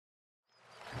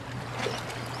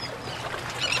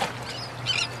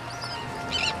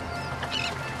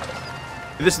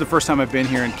This is the first time I've been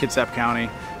here in Kitsap County,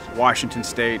 Washington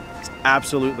State. It's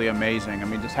absolutely amazing. I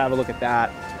mean, just have a look at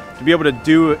that. To be able to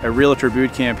do a realtor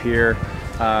boot camp here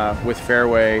with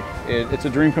Fairway, it's a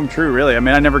dream come true, really. I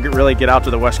mean, I never really get out to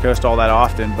the West Coast all that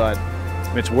often, but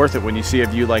it's worth it when you see a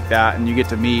view like that and you get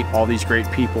to meet all these great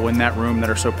people in that room that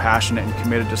are so passionate and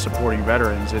committed to supporting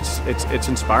veterans. It's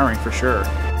inspiring for sure.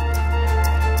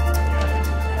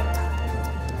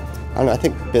 I don't know, I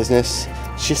think business,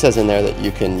 she says in there that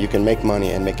you can make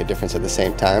money and make a difference at the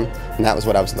same time, and that was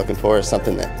what I was looking for, is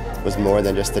something that was more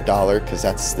than just the dollar, because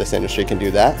this industry can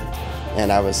do that.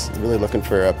 And I was really looking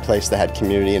for a place that had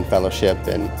community and fellowship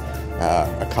and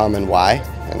a common why,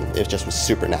 and it just was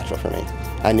super natural for me.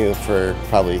 I knew for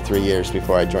probably 3 years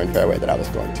before I joined Fairway that I was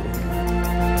going to.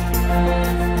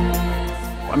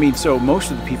 I mean, so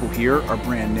most of the people here are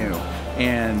brand new,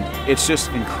 and it's just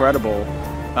incredible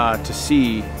to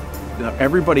see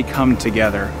everybody come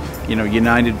together, you know,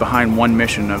 united behind one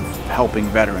mission of helping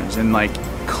veterans. And like,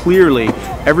 clearly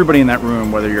everybody in that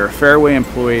room, whether you're a Fairway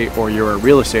employee or you're a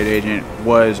real estate agent,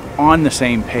 was on the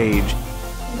same page.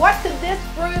 What could this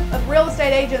group of real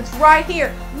estate agents right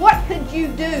here, what could you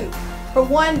do for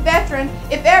one veteran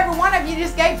if every one of you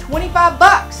just gave 25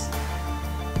 bucks?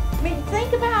 I mean,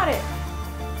 think about it.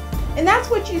 And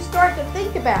that's what you start to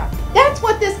think about. That's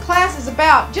what this class is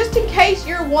about, just in case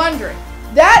you're wondering.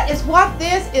 That is what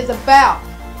this is about.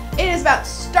 It is about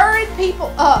stirring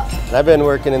people up. I've been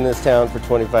working in this town for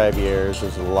 25 years.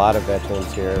 There's a lot of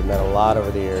veterans here. I've met a lot over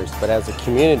the years. But as a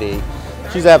community,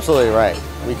 she's absolutely right.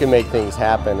 We can make things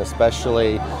happen,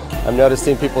 especially I'm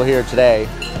noticing people here today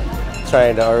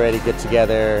trying to already get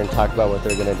together and talk about what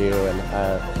they're going to do.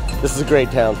 And this is a great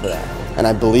town for that. And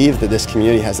I believe that this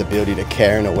community has the ability to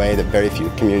care in a way that very few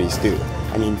communities do.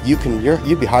 I mean,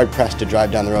 you'd be hard pressed to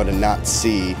drive down the road and not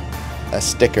see a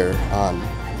sticker on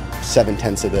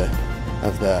 7/10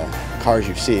 of the cars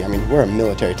you see. I mean, we're a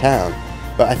military town,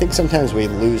 but I think sometimes we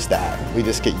lose that. We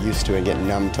just get used to it and get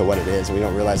numb to what it is, and we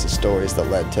don't realize the stories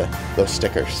that led to those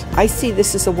stickers. I see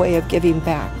this as a way of giving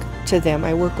back to them.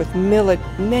 I work with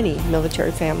many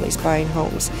military families buying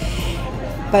homes,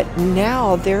 but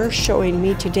now they're showing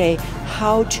me today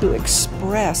how to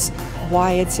express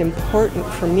why it's important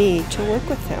for me to work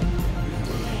with them.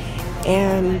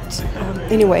 And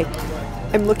anyway,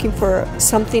 I'm looking for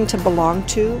something to belong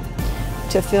to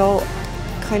fill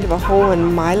kind of a hole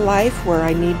in my life where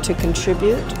I need to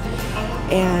contribute,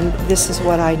 and this is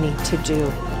what I need to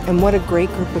do. And what a great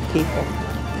group of people,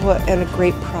 and a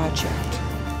great project.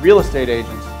 Real estate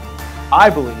agents, I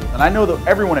believe, and I know that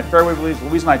everyone at Fairway believes,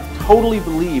 Louise and I totally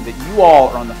believe that you all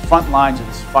are on the front lines of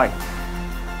this fight.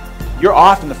 You're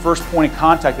often the first point of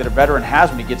contact that a veteran has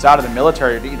when he gets out of the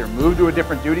military to either move to a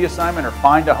different duty assignment or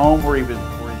find a home where he was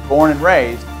born and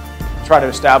raised, to try to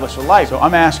establish a life. So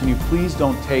I'm asking you, please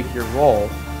don't take your role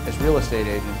as real estate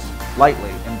agents lightly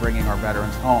in bringing our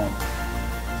veterans home.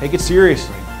 Take it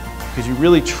seriously, because you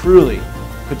really, truly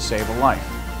could save a life.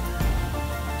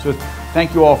 So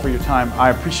thank you all for your time. I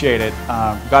appreciate it.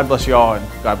 God bless you all, and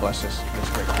God bless this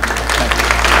great country.